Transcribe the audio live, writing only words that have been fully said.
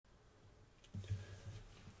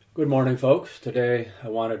Good morning, folks. Today I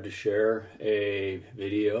wanted to share a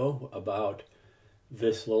video about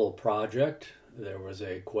this little project. There was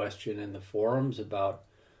a question in the forums about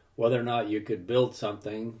whether or not you could build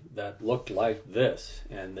something that looked like this.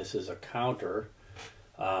 And this is a counter.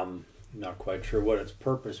 Not quite sure what its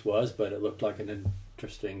purpose was, but it looked like an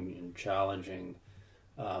interesting and challenging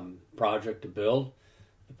project to build.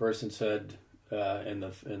 The person said in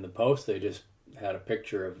the post they just had a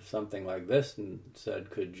picture of something like this and said,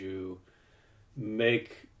 could you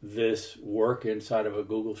make this work inside of a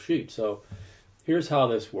Google Sheet? So here's how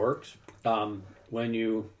this works. When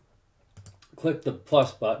you click the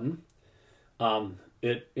plus button,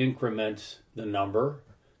 it increments the number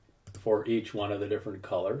for each one of the different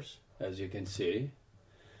colors, as you can see.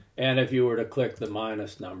 And if you were to click the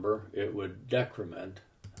minus number, it would decrement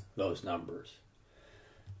those numbers.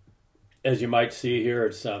 As you might see here,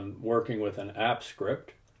 it's working with an app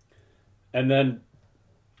script. And then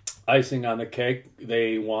icing on the cake,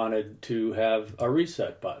 they wanted to have a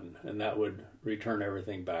reset button, and that would return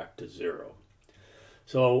everything back to zero.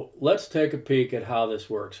 So let's take a peek at how this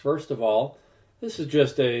works. First of all, this is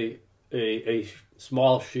just a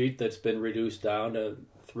small sheet that's been reduced down to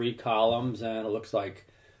 3 columns, and it looks like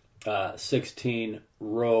 16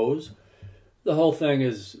 rows. The whole thing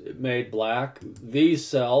is made black. These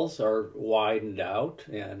cells are widened out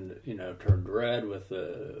and turned red with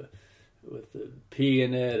the P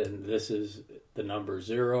in it, and this is the number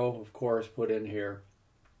 0, of course, put in here.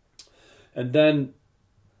 And then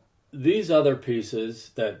these other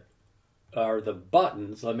pieces that are the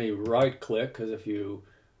buttons, let me right click, because if you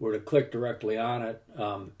were to click directly on it,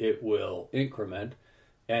 it will increment.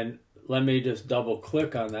 And let me just double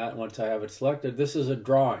click on that once I have it selected. This is a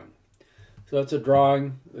drawing. So it's a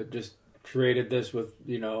drawing. It just created this with,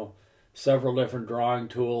 several different drawing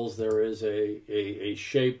tools. There is a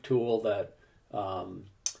shape tool that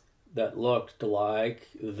looked like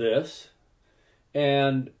this.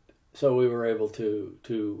 And so we were able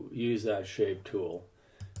to use that shape tool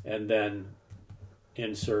and then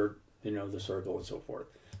insert, the circle and so forth.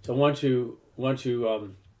 So once you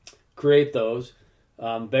create those,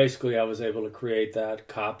 basically I was able to create that,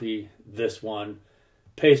 copy this one,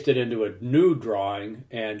 paste it into a new drawing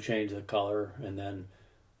and change the color, and then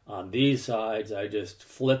on these sides I just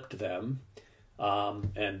flipped them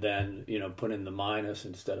and then put in the minus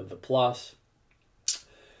instead of the plus.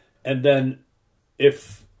 And then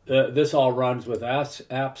if this all runs with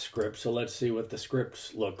app script, so let's see what the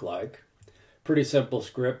scripts look like. Pretty simple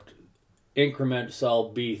script. Increment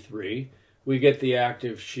cell B3, we get the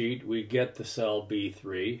active sheet, we get the cell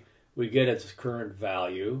B3, we get its current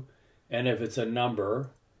value. And if it's a number,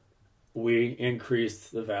 we increase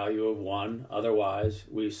the value of 1. Otherwise,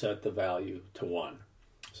 we set the value to 1.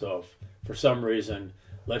 So if for some reason,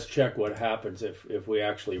 let's check what happens if we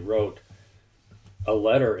actually wrote a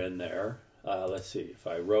letter in there. Let's see, if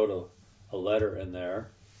I wrote a letter in there,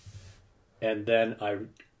 and then I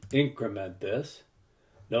increment this,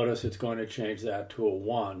 notice it's going to change that to a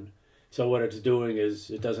 1. So what it's doing is,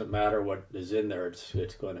 it doesn't matter what is in there,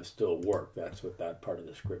 it's going to still work. That's what that part of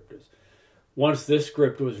the script is. Once this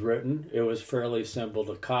script was written, it was fairly simple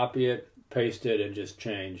to copy it, paste it, and just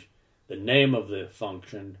change the name of the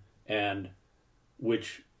function and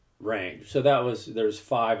which range. So there's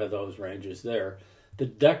 5 of those ranges there. The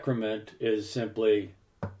decrement is simply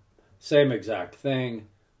same exact thing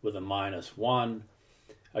with a -1.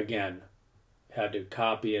 Again, had to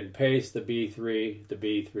copy and paste the B3, the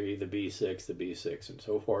B3, the B6, the B6, and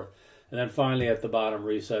so forth. And then finally at the bottom,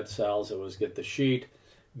 reset cells, it was get the sheet,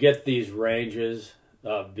 get these ranges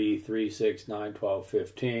of B3, 6, 9, 12,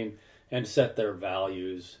 15, and set their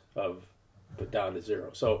values down to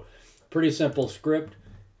 0. So pretty simple script.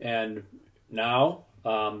 And now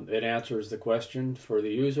it answers the question for the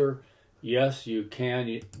user. Yes, you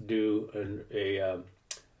can do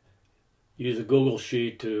use a Google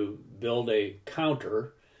Sheet to build a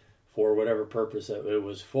counter for whatever purpose that it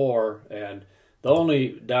was for. And the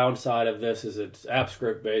only downside of this is it's app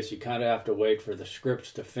script based. You kind of have to wait for the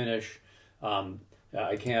scripts to finish. I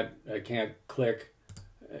can't click,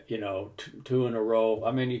 2 in a row.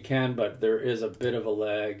 I mean, you can, but there is a bit of a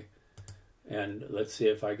lag. And let's see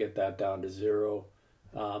if I get that down to 0.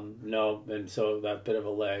 No, and so that bit of a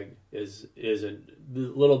lag is a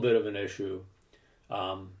little bit of an issue.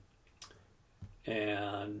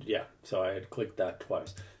 And yeah, so I had clicked that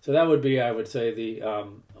twice. So that would be, I would say, the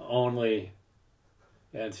only,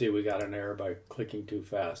 and see, we got an error by clicking too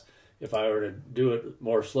fast. If I were to do it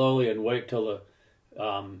more slowly and wait till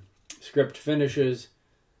the script finishes,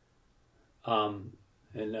 and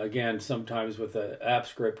again, sometimes with the app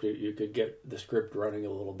script, you could get the script running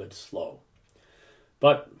a little bit slow.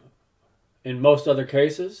 But in most other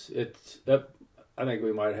cases, I think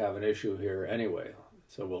we might have an issue here anyway.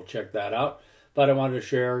 So we'll check that out. But I wanted to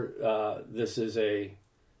share this is a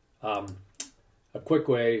quick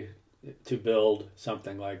way to build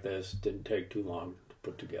something like this. Didn't take too long to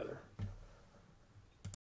put together.